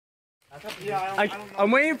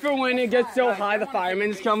I'm waiting for when it gets so high the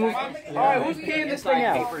firemen's come. Alright, who's peeing this thing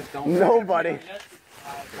out? Nobody.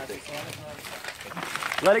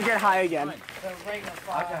 Let it get high again.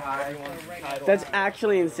 That's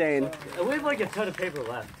actually insane. We have like a ton of paper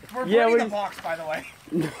left. We're burning the box, by the way.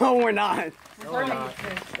 No, we're not.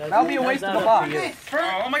 That'll be a waste of the box.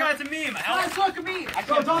 Oh my god, it's a meme. Let's look at me.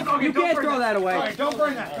 You can't throw that away. Right, don't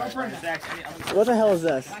burn that. Don't burn that. What the hell is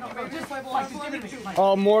this?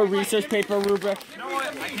 Oh, more research paper rubric. You know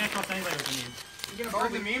what? I can't trust anybody with a meme. You gonna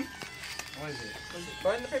burn the meme? What is it?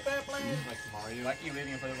 Burn the paper airplane? Like Mario. Like you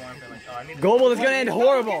waiting for the one for like, oh, I need Global is gonna end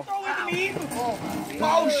horrible.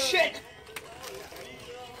 Oh shit!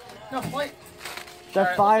 No, wait.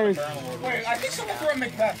 That fires. Wait, I think someone threw a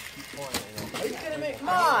Macbeth. Are you kidding me? Come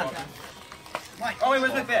on! Mike. Oh, wait,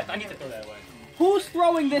 where's Macbeth? I need to throw that away. Who's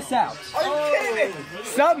throwing this out? Are you kidding me?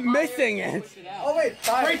 Stop missing it. Oh wait,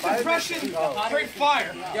 great depression, great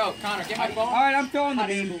fire. Yo, Connor, get my phone. Alright, I'm throwing the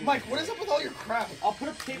meme. Mike, what is up with all your crap? I'll put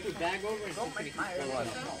a paper bag over and don't make my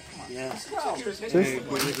Just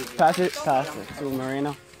pass it to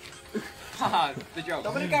Marina. Haha, the joke.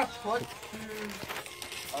 Nobody got put.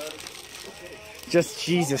 Just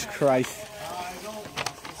Jesus Christ.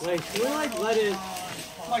 Wait, can we like let it...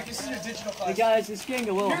 Mike, this is your digital class. Hey guys, it's getting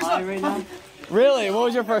a little high right now. Really? What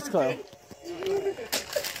was your first clue?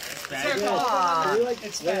 It's bad.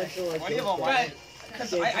 Why do you have a white?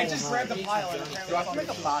 Because I just grabbed the pile and apparently I make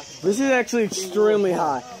a box. This is actually extremely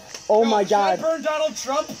high. Oh my god. Should I burn Donald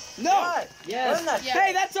Trump? No! Yes.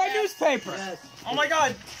 Hey, that's our newspaper! Yes. Oh my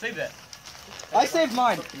god, save that. I saved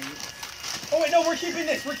mine. Oh wait, no, we're keeping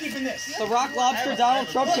this. We're keeping this. The Rock Lobster Donald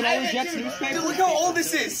Trump can only get newspaper. Dude, look how old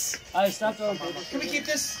this is. I stopped throwing paper. Can we keep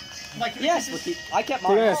this? Like, Yes, I kept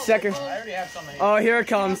mine. a second. I already have some. Oh, here it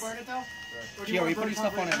comes. Yeah, we putting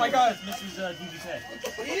stuff on it. Oh my god, Mrs.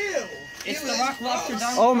 DVC. Ew. It's the Rock Lobster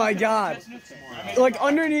Donald Oh my god. Like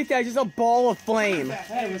underneath that, just a ball of flame.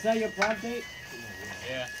 Hey, was that your prom date?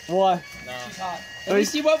 Yeah. What? No. She's hot. At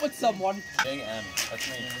least you went with someone. Big M. That's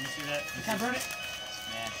me. Let me see that. Can I burn it?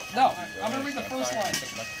 No. I'm gonna read the first line.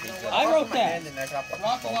 I wrote that.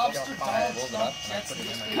 Rock lobster, Donald Trump, Jets.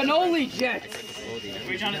 Cannoli jet.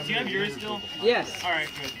 Wait, John, do you have yours still? Yes. Alright,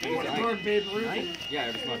 good. Burn Babe Ruth. Yeah,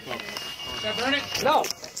 it's my phone. Can I burn it? No.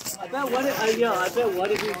 I bet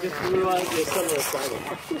what if you just threw out your similar spider?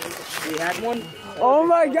 We had one? Oh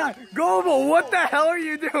my god. Global, what the hell are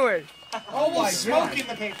you doing? Almost smoking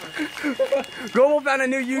the paper. Global found a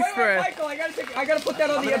new use for it. Michael, I gotta put that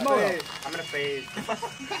on the Edmodo. I'm gonna fade.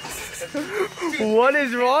 What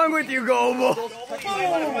is wrong with you, Global? Mike,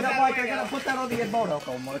 I gotta put that on the Edmodo.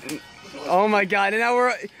 Oh my god, and now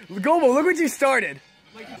we're... Global, look what you started.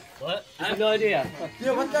 What? I have no idea.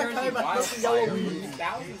 Yeah, what's that time about yellow weed?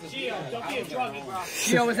 Gio, don't be a druggie, bro.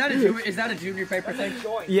 Gio, is that a junior paper thing?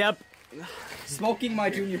 Yep. Smoking my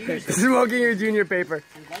junior paper. Smoking your junior paper.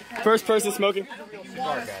 First person smoking.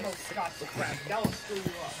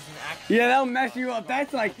 Yeah, that'll mess you up.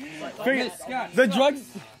 That's like... The drugs...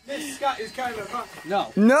 This Scott is kind of a...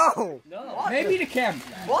 No! Maybe the camera.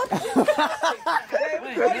 What?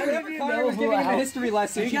 Connor was giving him a history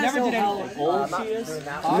lesson. She never did anything. Old she is?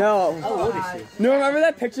 No. How old is she? No, remember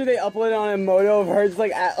that picture they uploaded on Emoto of her just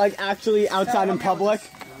like actually outside in public?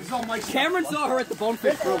 Cameron saw her at the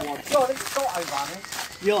Bonefish Grill once. Yo, this is so ironic.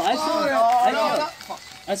 Yo,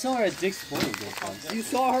 I saw her at Dick's Sporting Goods once. You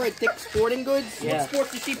saw her at Dick's Sporting Goods? Yeah. What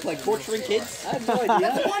sports did she play? Torturing kids? I have no idea.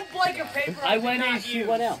 That's one blank of paper. I went in, she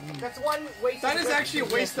went out. That's one waste. That is actually a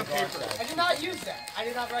waste of paper. I did not use that. I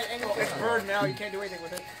did not write anything. It's burned now. You can't do anything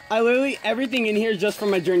with it. I literally, everything in here is just from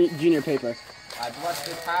my junior paper. I blessed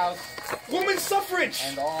this house Women's suffrage!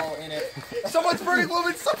 and all in it. Someone's burning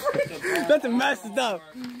women's suffrage! That's messed up.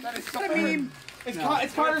 That is so mean. It's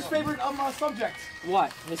Connor's favorite subject.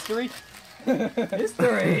 What? History?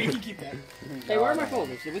 History. You can keep that. Hey, where are my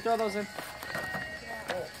folders? Did we throw those in?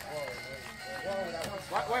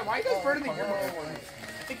 Why are you guys burning the yearbook?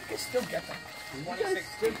 I think you can still get them.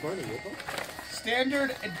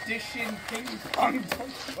 Standard edition King Kong.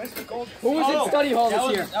 Where's the gold? Who was in study hall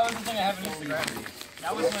this year? That was the thing I have on Instagram.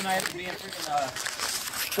 That was when I had to be in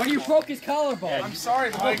freaking, When you broke his collarbone. I'm sorry,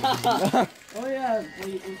 but like... Oh yeah,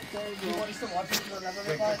 you still want people to remember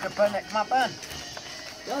me?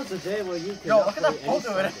 that was the day where you could... Yo, look at that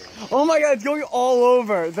photo of it. Oh my god, it's going all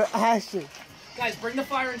over the ashes. Guys, bring the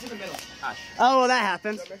fire into the middle. Oh, well, that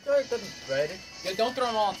happens. Yeah, don't throw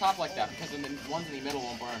them all on top like that because then the ones in the middle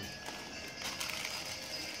won't burn.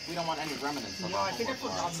 We don't want any remnants. No, I think I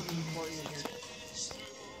forgot something important in here.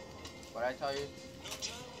 What I tell you?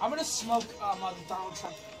 I'm gonna smoke the Donald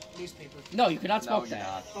Trump newspaper. No, you cannot No, smoke you're that.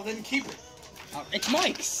 not. Well, then keep it. It's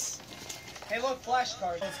Mike's. Hey, look,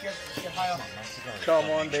 flashcards. Let's get high on. Come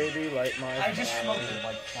on, baby, light my. I just smoked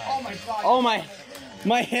it. Oh my god. Oh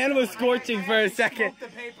my hand was scorching for a second. The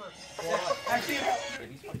paper. Actually,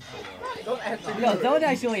 Yo, don't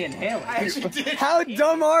actually inhale it. I actually did. How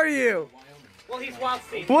dumb are you? Well, he's wild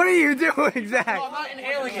Steve. What are you doing, Zach? I'm not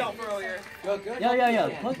inhaling it earlier. Yo.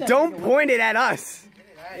 Put that Don't point it at us.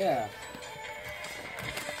 Yeah.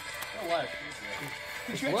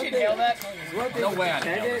 Did you actually inhale that? No way I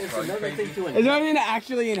And it's another thing to Is there anything to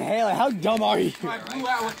actually inhale it? How dumb are you? I blew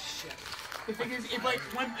out like shit. The thing is, it like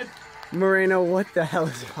went. Moreno, what the hell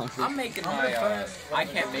is wrong? I'm making my, I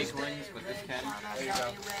can't make rings with this pen. There you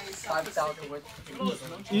go. 5,000 wood.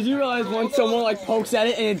 Did you realize once someone like pokes at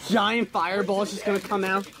it and a giant fireball is just gonna come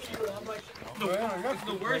out?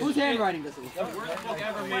 Whose handwriting this is?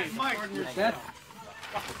 That's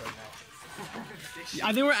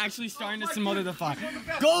I think we're actually starting to smother the fire.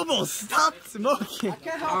 Goebbels, stop smoking!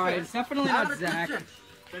 alright, it's definitely not Zach.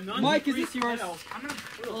 Mike, is this yours?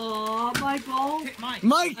 Oh, Michael.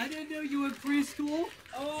 Mike! I didn't know you were in preschool.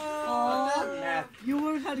 Oh, you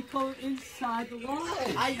learned how to color inside the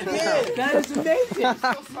line. I did. That is amazing.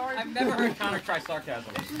 I've never heard Connor try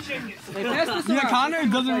sarcasm. Hey, pass this Yeah, around.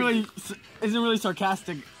 Connor isn't really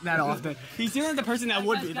sarcastic that often. He seems like the person that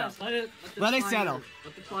would be though. Let it settle.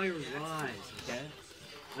 Let the fire rise, okay?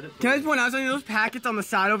 Can I just point out something? Those packets on the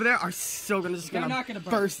side over there are so gonna They're not gonna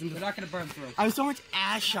burn. burst They're into. not gonna burn through. I have so much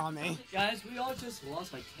ash on me. Guys, we all just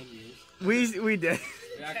lost like 10 years. We did.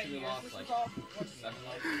 We actually lost like 7 lives.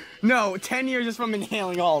 No, 10 years just from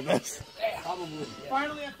inhaling all of this. Probably.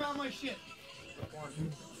 Finally, I found my shit.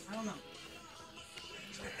 I don't know.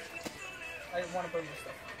 I didn't want to burn my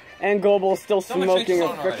stuff. And Goebbels still Someone smoking change a the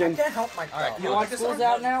song already. frickin'. Can't help myself. Alright, You want schools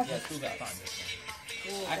out now? Yeah, school's out. Fine.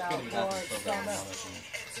 I couldn't even have this program.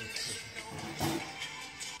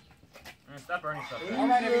 Stop burning stuff.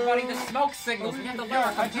 Alright, everybody, the smoke signals. We have to let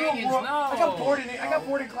our companions know. I got bored in it. I got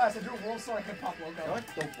bored in class. I drew a World Star Hip Hop logo.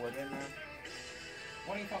 Don't board in, man.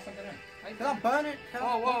 Why don't you toss something in? Can I burn it?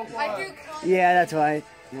 Whoa. Yeah, that's right.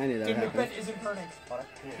 I knew that Dude, happened. Macbeth isn't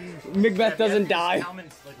burning. Macbeth doesn't die.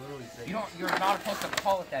 You're not supposed to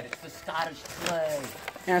call it that. It's the Scottish play.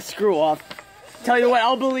 Yeah, screw up. Tell you what,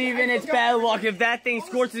 I'll believe in its bad luck if that thing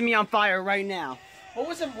scorches me on fire right now. What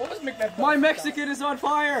was Macbeth? My Mexican is on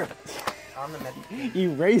fire!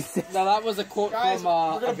 You racist. Now that was a quote Guys, from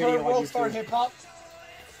we're a gonna video burn on World Star YouTube. Hip Hop.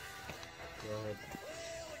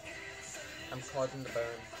 I'm causing the burn.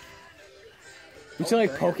 You should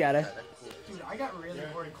like poke at it. Dude, I got really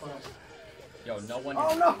bored in class. Yo, no one.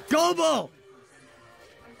 Oh no! Goebbels!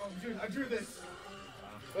 Oh, dude, I drew this.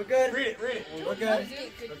 We're good. Read it. We're good.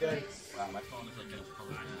 We're good. Wow, my phone is like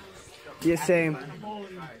Yeah, same.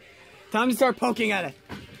 Time to start poking at it.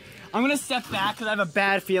 I'm gonna step back because I have a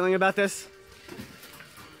bad feeling about this.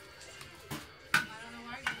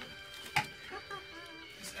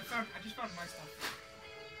 I just found my stuff.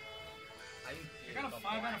 I got a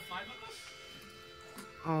 5 out of 5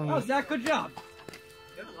 on this? Oh, Zach, good job.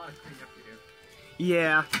 You have a lot of cleaning up to do.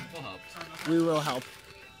 Yeah, We'll help. we will help.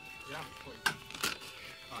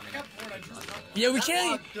 I got bored. I drew stuff. Yeah,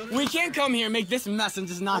 we can't come here and make this mess and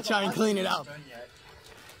just not try and clean it up.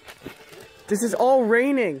 This is all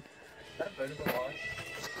raining.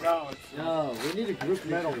 No, we need a group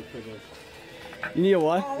picture for this. You need a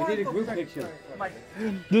what? We need a group picture.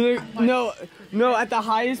 No, at the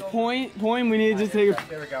highest point we need to just take a...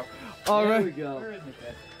 There we go. All There we right. go.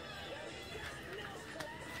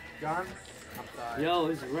 John? I'm sorry. Yo,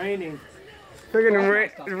 it's raining.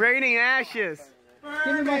 Freaking raining ashes.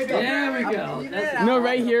 Give me my stuff. There we go. That's No,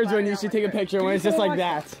 right here is when you should take a picture when it's just like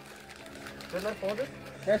that. Didn't I fold it?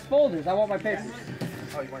 There's folders. I want my papers.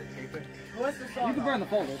 Oh, you want paper? You can burn the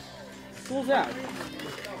folders. School's out.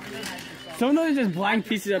 Some of those are just blank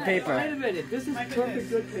pieces of Wait paper. a minute. This is perfect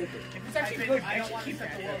good paper. If it's actually good, I should keep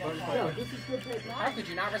that. No, this is good paper. How could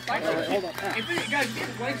you not recycle Hold it? on. If you guys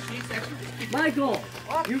get blank sheets, actually keep Michael,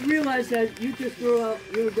 you realize that you just threw out,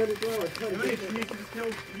 you were going to throw a ton of paper.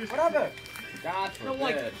 Whatever. God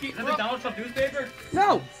forbid. Is that the Donald Trump newspaper?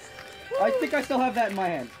 No! I think I still have that in my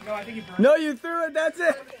hand. No, I think you burned No, you threw it, that's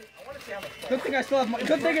it. Good thing I still have my,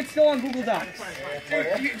 good thing it's still on Google Docs.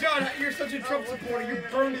 it. John, you're such a Trump supporter. You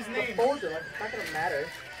burned his name. Folder, like, it's not gonna matter.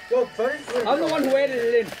 Go, burn it. I'm the one who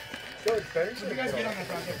edited it in. Go, it's burn You guys get on that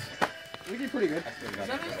project. We did pretty good. Is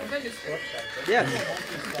that just...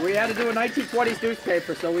 Yes. We had to do a 1920s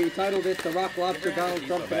newspaper, so we titled it The Rock Lobster Donald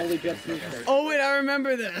Trump Can Only Just Newspaper. Oh wait, I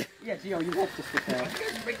remember that. Yeah, Gio, you helped us with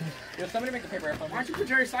that. Yo, somebody make a paper airplane. Why don't you put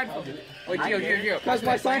Jerry Seinfeld in it? Wait, Gio. Because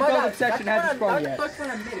my Seinfeld obsession hasn't sprung yet. That's what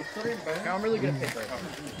I made. It's totally burn. I'm really good at paper.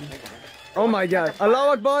 Oh my god.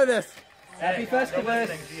 Allah Akbar this. Happy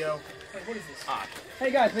Festivus. what is this?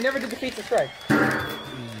 Hey guys, we never did the pizza strike.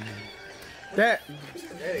 There.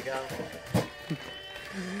 There you go.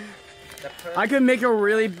 I could make a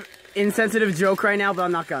really insensitive joke right now, but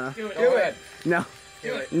I'm not gonna. Do it. Do it. No.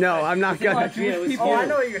 Do it. No, I'm not gonna. Oh, I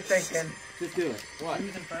know what you're thinking. Just do it. What?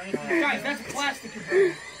 Guys, that's plastic you're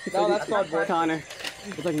burning. No, that's cardboard. Connor.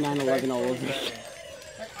 It's like 9/11 all over.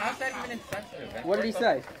 How's that even insensitive? What did he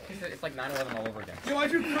say? He said it's like 9/11 all over again. Yo, I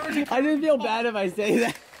drew courage. I didn't feel bad if I say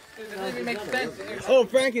that. It doesn't even make sense. Oh,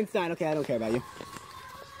 Frankenstein. Okay, I don't care about you.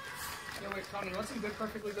 Yo, wait, Tommy, you want some good,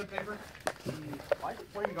 perfectly good paper? Why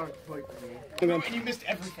are you going to play for me? And you missed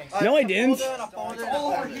everything. No, I didn't. It's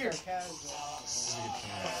all over here.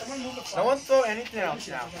 No one throw anything else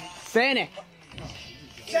now. Fanny.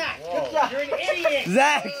 Zach, good job. You're an idiot.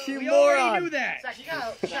 Zach, you moron. that. Zach, you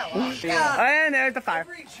gotta And there's the fire.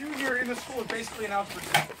 Every junior in the school is basically an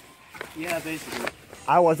algebra. Yeah, basically.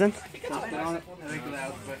 I wasn't.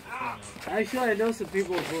 Actually, I know some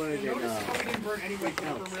people who are Notice how we didn't burn any white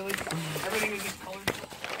paper, really? Everything is just colored.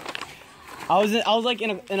 I was like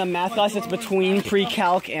in a math class that's between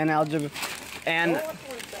pre-calc and algebra 2.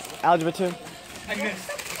 I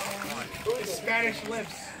missed. His Spanish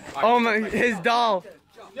lips. Oh my, his doll.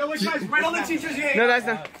 Yo, wait, guys, right on the teacher's hand. No, that's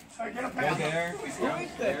not. Alright, get up there.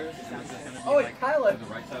 Oh, it's Tyler.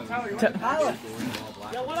 Tyler.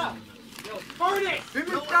 Yo, what up? Yo, burn it! Burn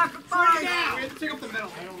it now! We have to take up the middle.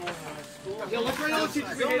 Yo, let's write on the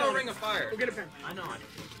teacher's hand. No ring of fire. Go get a pen. I know.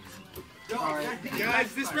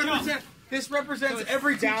 Guys, this represents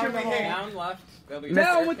every teacher we hate. Down left.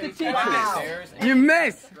 Down with the teachers. You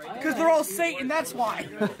missed. Because they're all Satan, that's why.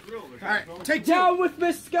 Alright, take two. Down with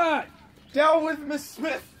Miss Scott. Down with Miss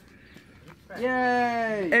Smith.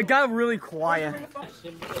 Yay. It got really quiet.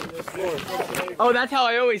 Oh, that's how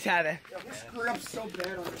I always have it. We're screwed up so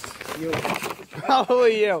bad on this.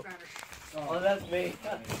 Probably you. Oh, that's me.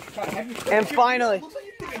 And finally, Looks like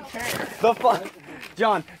you didn't even care.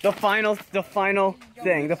 John, the final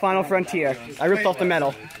thing, the final frontier. I ripped off the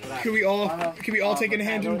metal. Can we all take a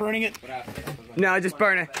hand in burning it? No, just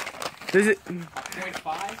burn it. This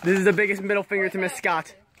is the biggest middle finger to Miss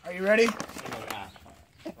Scott. Are you ready?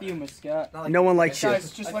 You, Miss Scott. No one likes you. Guys,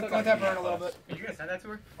 just let that burn a little bit.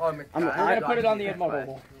 Oh, We're gonna put it on the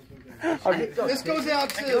immobile. This goes out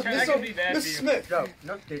to Miss Smith.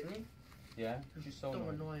 No, didn't he? Yeah. She's so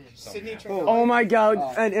annoying. Sydney. Oh my God!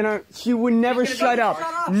 And she would never shut up.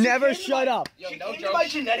 Never shut up. She came to my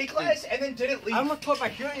genetic class and then didn't leave. I'm gonna put my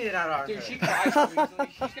hearing aid out on Dude, her. she cries so easily.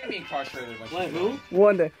 She's gonna be incarcerated. Wait, who?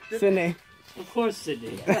 One day, Sydney. Of course,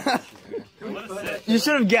 Sydney. You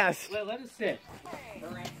should have guessed. Let us sit.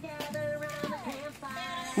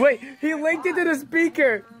 Wait, he linked it to the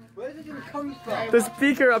speaker. Where is it gonna come from? The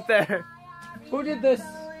speaker up there. Who did this?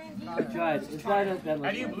 I tried. It's not that much.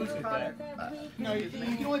 How do you Bluetooth that? No, you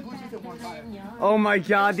can only Bluetooth at one time. Oh my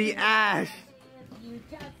God, the ash.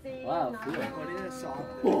 Wow, cool.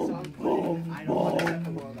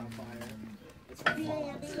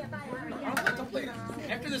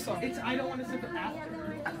 After this song, it's I don't want to sit there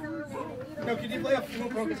after. No, can you play a Fumo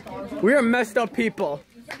Broken Stars? We are messed up people.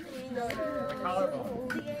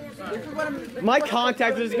 My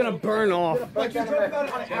contact is gonna burn off. Like you joke about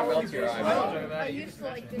it on an hourly basis.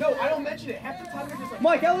 No, I don't mention it. Half the time you're just like,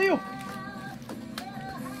 Mike, alley-oop.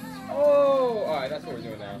 Oh, alright, that's what we're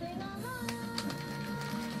doing now.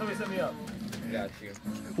 Somebody set me up. Got you.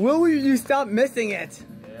 Will you stop missing it?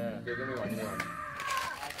 Yeah. Here, give me one.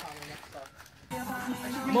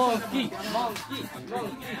 Monkey.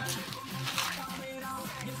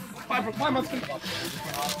 five months. Look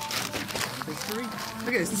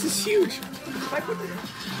at this. This is huge. I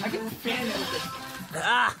can fan it with this.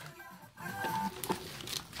 Ah.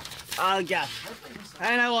 Oh God.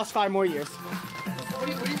 And I lost 5 more years. What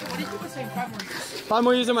do you keep saying 5 more years? 5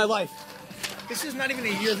 more years of my life. This is not even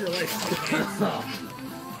a year of your life.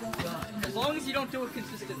 As long as you don't do it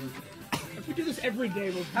consistently. If we do this every day,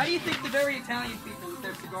 we'll... How do you think the very Italian people with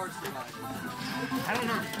their cigars survive? I don't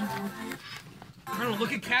know. I don't know.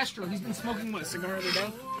 Look at Castro. He's been smoking, what, a cigar every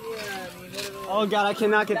day? Oh God, I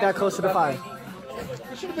cannot get that close to the fire.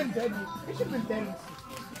 We should have been dead. We should have been dead.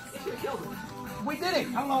 We should have killed him. We did it.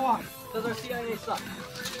 I don't know why. Does our CIA suck?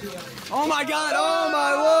 Oh my God! Oh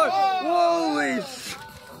my Lord! Holy!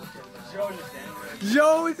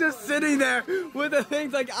 Joe is just sitting there with the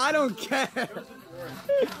things like I don't care.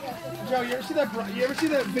 Joe, you ever see that? You ever see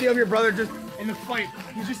that video of your brother just in the fight?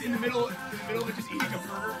 He's just in the middle of it, just eating a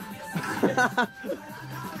burger.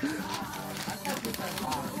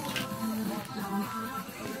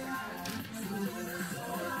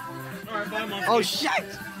 Alright, bye, Munchkie. Oh shit!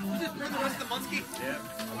 You just burn the rest of the Munchkie? Yeah.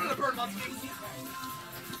 I wanted to burn Munchkie.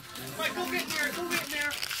 Mike, go get in there, and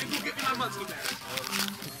go get me my monster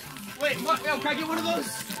bag. Wait, what? Yo, can I get one of those?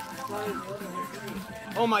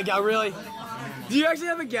 Oh my god, really? Do you actually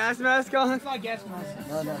have a gas mask on? It's not a gas mask.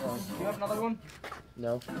 No. Do you have another one?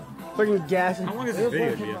 No. Fucking gas. How long is this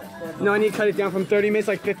video, Gia? No, I need to cut it down from 30 minutes,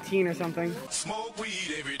 like 15 or something. Smoke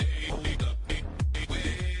weed every day.